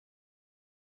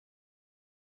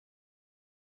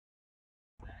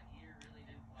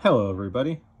Hello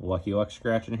everybody, Lucky Luck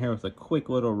Scratching here with a quick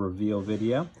little reveal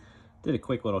video. Did a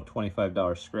quick little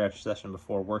 $25 scratch session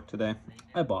before work today.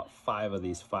 I bought 5 of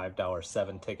these $5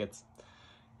 7 tickets,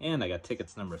 and I got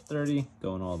tickets number 30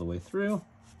 going all the way through,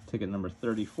 ticket number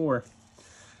 34.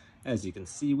 As you can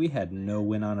see, we had no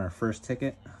win on our first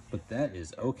ticket, but that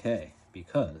is okay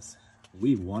because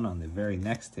we won on the very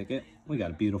next ticket. We got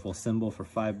a beautiful symbol for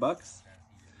 $5.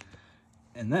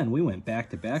 And then we went back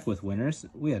to back with winners.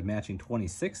 We had matching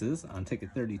 26s on ticket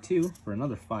 32 for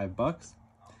another $5.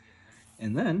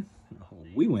 And then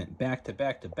we went back to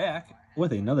back to back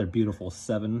with another beautiful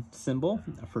 7 symbol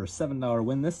for a $7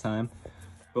 win this time.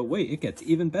 But wait, it gets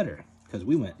even better because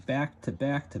we went back to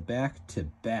back to back to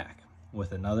back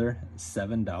with another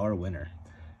 $7 winner.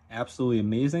 Absolutely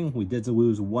amazing. We did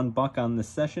lose $1 on this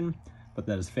session, but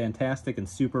that is fantastic and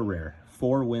super rare.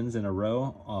 4 wins in a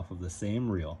row off of the same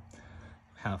reel.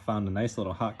 Found a nice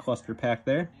little hot cluster pack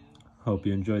there. Hope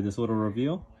you enjoyed this little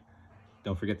reveal.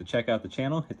 Don't forget to check out the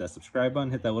channel, hit that subscribe button,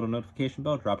 hit that little notification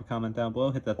bell, drop a comment down below,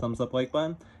 hit that thumbs up like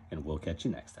button, and we'll catch you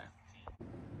next time.